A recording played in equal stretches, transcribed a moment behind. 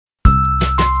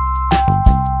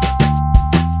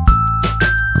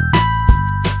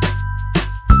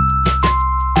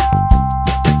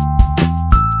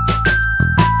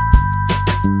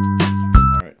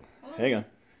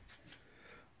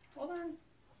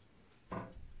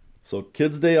So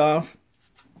kids' day off.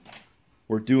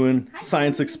 We're doing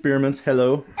science experiments.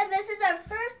 Hello. And this is our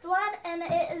first one, and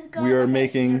it is going. We are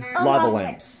making lava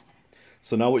lamps.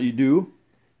 So now what you do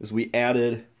is we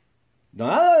added.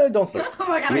 Don't start. Oh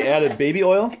my God. We added baby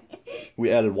oil. We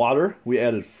added water. We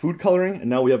added food coloring, and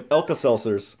now we have Alka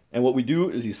Seltzers. And what we do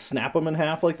is you snap them in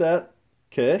half like that.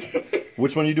 Okay.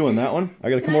 Which one are you doing? That one? I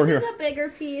gotta come over here. The bigger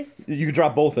piece. You can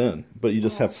drop both in, but you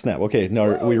just have to snap. Okay. Now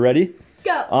are we ready?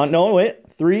 Go. No, wait.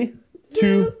 3,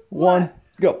 2, 1,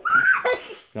 go.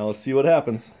 Now let's see what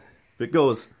happens. If it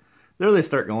goes, there they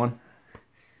start going.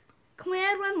 Can we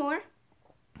add one more?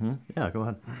 Yeah, go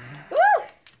ahead. Woo!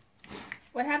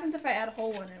 What happens if I add a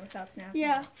whole one in without snapping?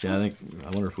 Yeah. See, I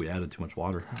wonder if we added too much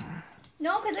water.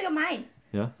 No, because look at mine.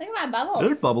 Yeah? Look at my bubbles.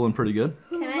 They're bubbling pretty good.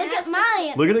 Look at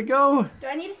mine. Look at it go. Do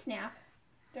I need to snap?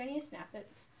 Do I need to snap it?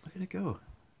 Look at it go.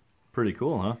 Pretty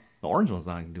cool, huh? The orange one's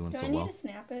not doing Do so I need well. to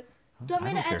snap it? Do you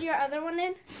want me to add your other one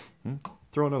in?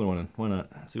 Throw another one in. Why not?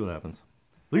 See what happens.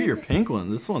 Look at your pink one.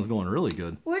 This one's going really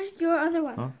good. Where's your other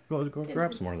one? Huh? Go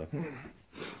grab some more of that.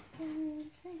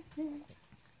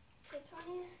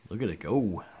 Look at it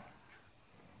go.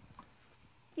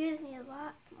 You just need a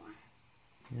lot more.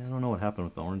 Yeah, I don't know what happened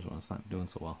with the orange one. It's not doing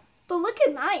so well. But look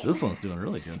at mine. This one's doing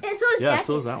really good. And so is Yeah, Jackie's.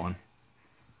 so is that one.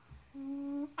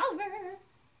 Oliver.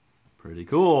 Pretty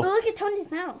cool. But look at Tony's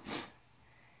now.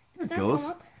 There It's it not goes.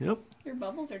 going up. Yep. Your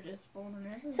bubbles are just falling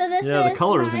everywhere. So this Yeah, is the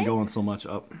color isn't mine. going so much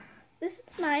up. This is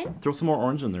mine. Throw some more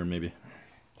orange in there, maybe.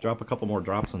 Drop a couple more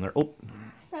drops in there. Oh,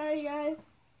 Sorry, guys.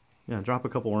 yeah, drop a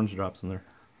couple orange drops in there.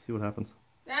 See what happens.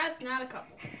 That's not a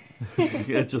couple.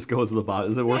 It just goes to the bottom.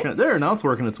 Is it working? There, now it's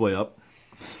working its way up.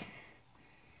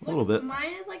 A little bit.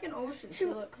 Mine is like an ocean. So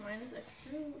look, mine is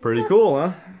like. Pretty cool,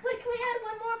 huh? Wait, can we add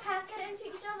one more packet into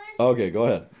each other's? Okay, go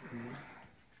ahead.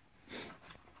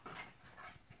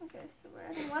 Okay, so we're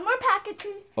adding one more packet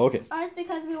to Okay. ours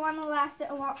because we want to last it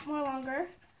a lot more longer.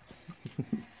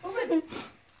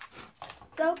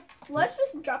 So let's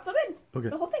just drop them in. Okay.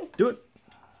 The whole thing. Do it.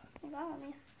 Hold on, let me-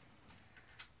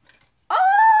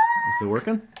 Is it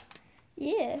working?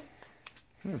 Yeah.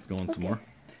 Yeah, it's going some more.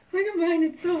 Look at mine,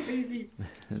 it's so easy.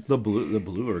 The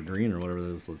blue or green or whatever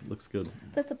it is looks good.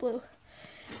 That's the blue.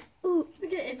 Ooh,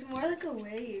 Look at it's more like a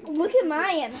wave. look at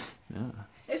mine. Yeah.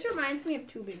 This reminds me of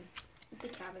tubing. With the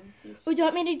cabin seats. Oh, do you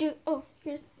want me to do? Oh,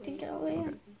 here's take it all the way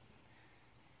in.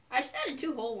 I should add a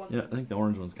 2 whole one. Yeah, I think the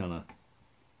orange one's kind of.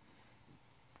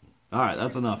 All right,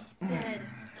 that's enough. Dead.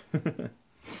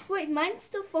 Wait, mine's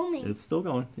still foaming. It's still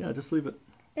going. Yeah, just leave it.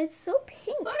 It's so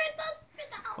pink. Look at the.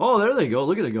 Oh, there they go.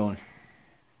 Look at it going.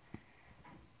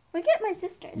 Look at my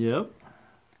sister's. Yep.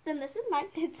 Then this is mine.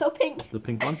 It's so pink. The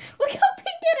pink one. Look how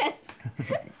pink it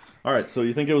is. All right, so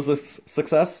you think it was a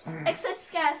success?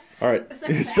 Success. All right.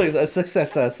 A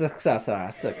success.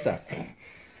 Success.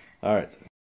 All right.